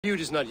Feud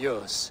is not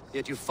yours,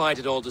 yet you fight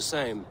it all the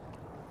same.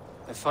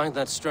 I find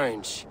that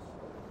strange.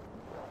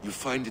 You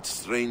find it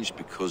strange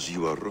because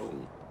you are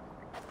wrong.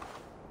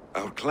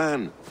 Our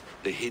clan,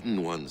 the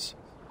Hidden Ones,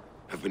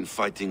 have been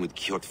fighting with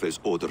Kjotve's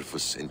order for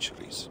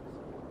centuries.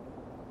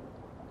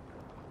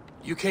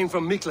 You came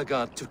from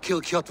Miklagard to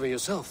kill Kjotve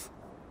yourself?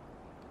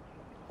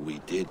 We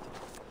did.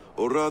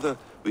 Or rather,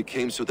 we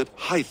came so that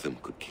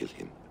Hytham could kill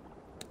him.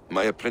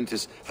 My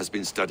apprentice has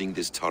been studying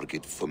this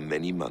target for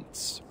many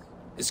months.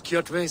 Is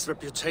Kjotve's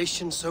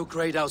reputation so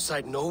great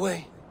outside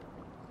Norway?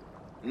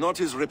 Not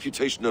his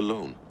reputation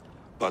alone,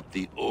 but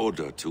the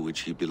order to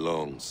which he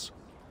belongs.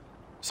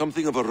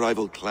 Something of a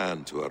rival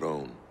clan to our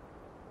own.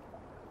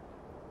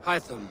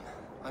 Hytham,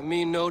 I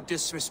mean no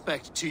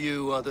disrespect to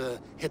you or the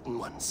Hidden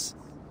Ones,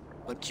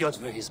 but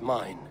Kjotve is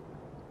mine.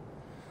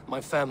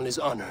 My family's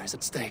honor is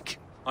at stake.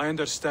 I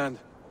understand.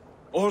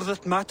 All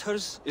that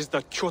matters is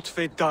that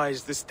Kjotve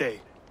dies this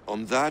day.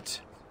 On that,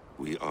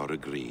 we are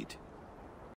agreed.